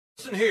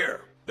Listen here.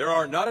 There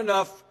are not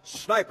enough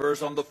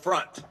snipers on the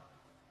front.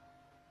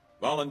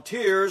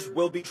 Volunteers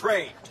will be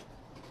trained.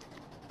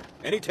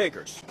 Any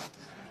takers?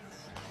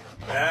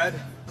 Bad?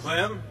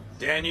 Clem?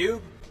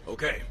 Danube?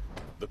 Okay.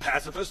 The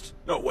pacifist?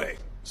 No way.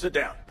 Sit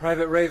down.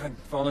 Private Raven,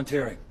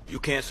 volunteering. You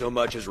can't so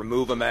much as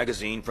remove a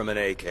magazine from an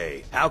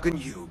AK. How can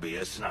you be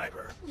a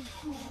sniper?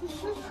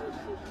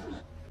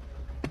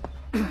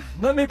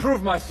 Let me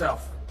prove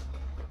myself.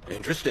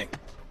 Interesting.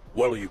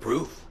 What'll you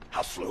prove?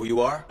 How slow you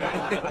are?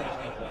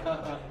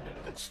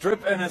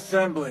 Strip and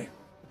assembly.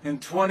 In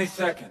 20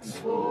 seconds.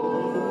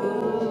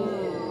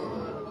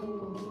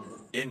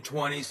 In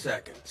 20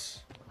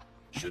 seconds.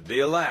 Should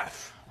be a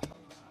laugh.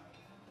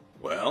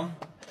 Well,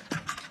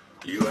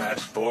 you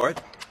asked for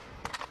it.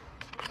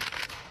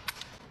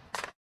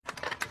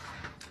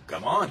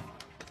 Come on.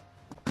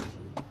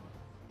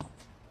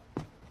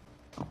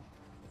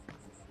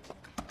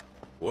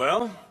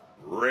 Well,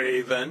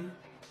 Raven,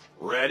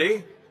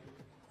 ready?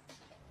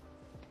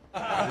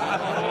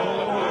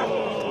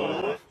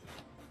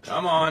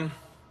 Come on,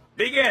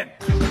 begin!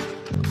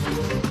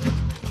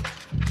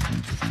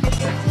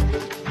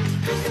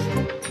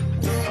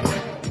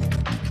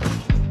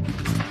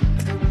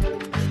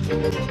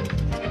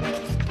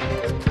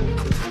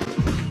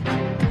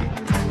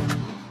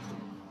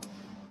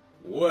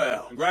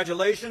 Well,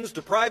 congratulations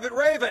to Private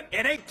Raven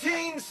in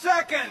 18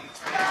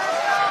 seconds!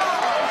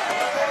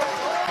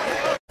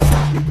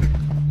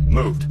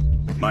 Moved.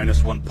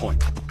 -1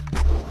 point.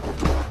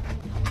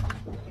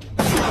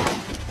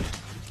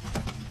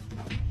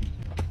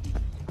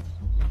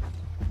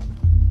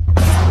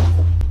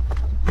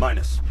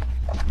 Minus.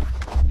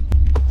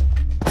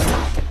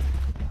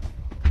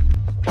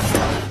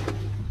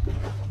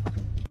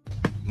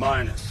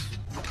 Minus.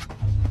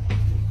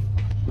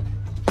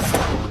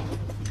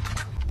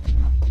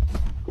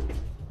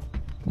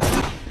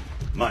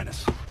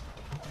 Minus.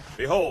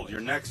 Behold your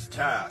next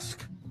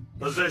task.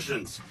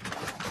 Positions.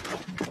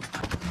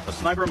 A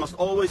sniper must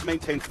always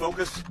maintain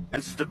focus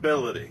and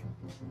stability.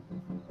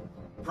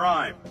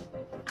 Prime.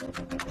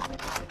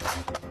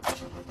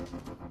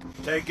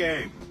 Take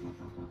aim.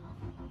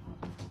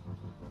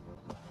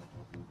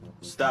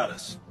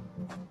 Status.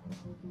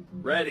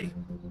 Ready.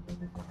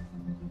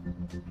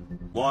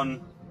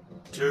 1,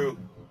 2,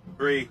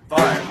 3,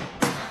 fire.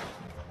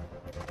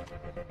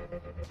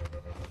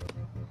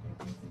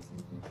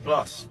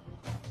 Plus.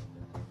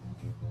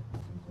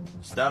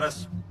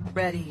 Status.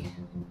 Ready.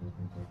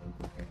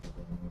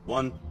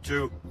 1,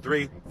 2,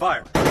 3,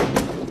 fire.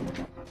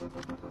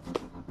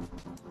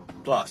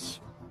 Plus.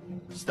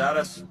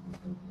 Status.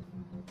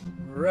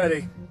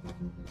 Ready.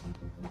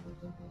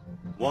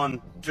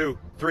 1, 2,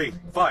 3,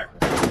 fire.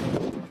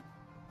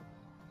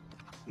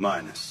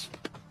 Minus.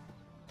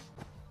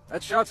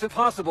 That shot's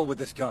impossible with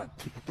this gun.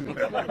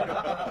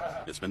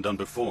 It's been done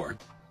before.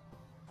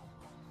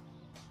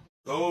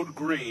 Code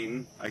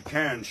green, I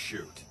can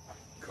shoot.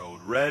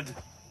 Code red,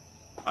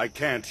 I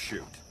can't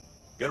shoot.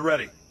 Get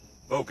ready.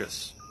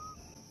 Focus.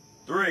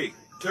 3,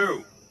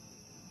 2,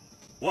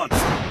 1.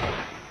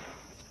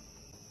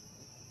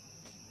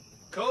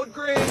 Code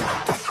green!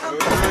 Code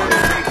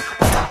green.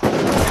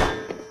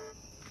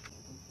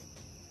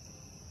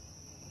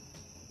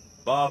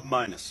 Bob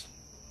minus.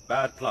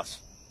 Bad plus.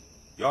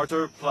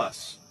 Yarter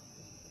plus.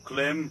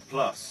 Klim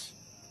plus.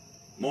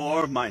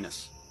 Moore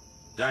minus.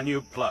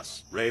 Danube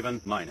plus.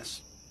 Raven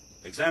minus.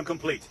 Exam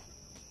complete.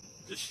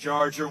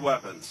 Discharge your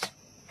weapons.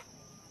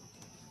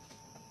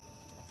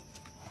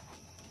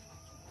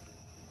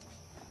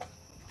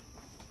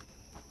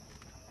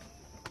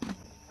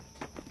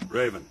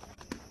 Raven,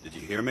 did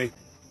you hear me?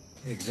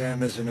 The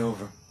exam isn't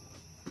over.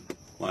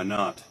 Why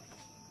not?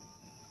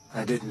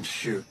 I didn't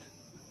shoot.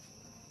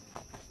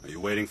 Are you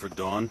waiting for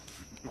dawn?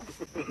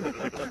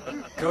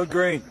 Code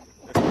green.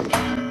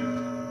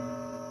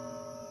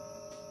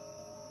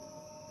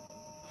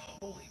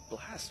 Holy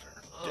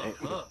blaster. Damn.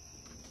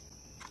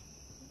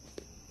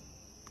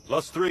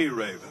 +3,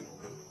 Raven.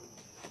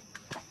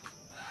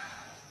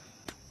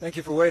 Thank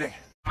you for waiting.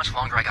 How much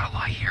longer I gotta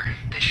lie here?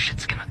 This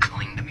shit's gonna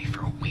cling to me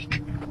for a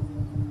week.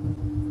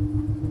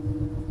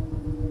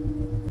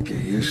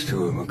 Get used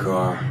to it,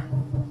 Makar.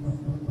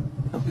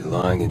 I'll be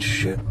lying and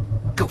shit.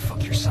 Go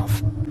fuck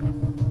yourself.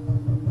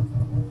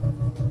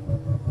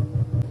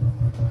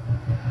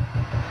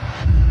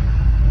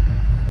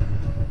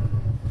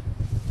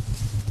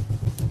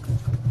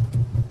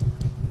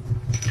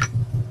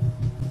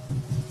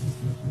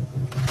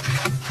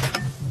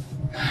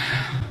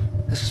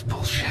 This is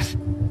bullshit.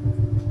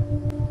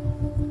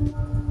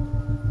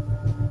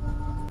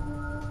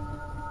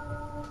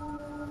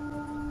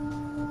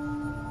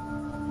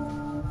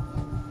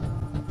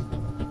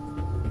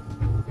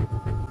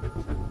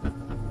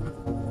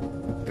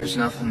 There's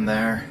nothing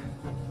there.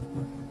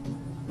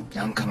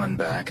 I'm coming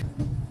back.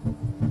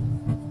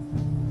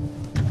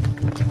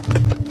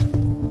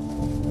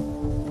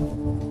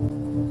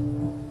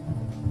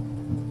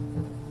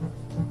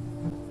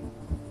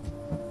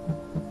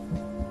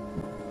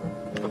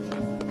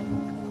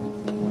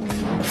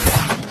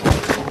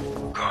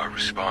 Guard,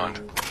 respond.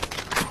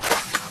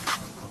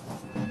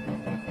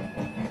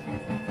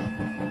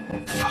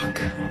 Fuck.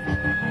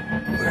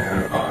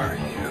 Where are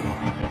you?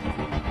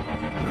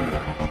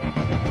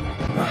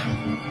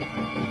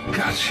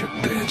 Gotcha,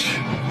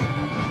 bitch.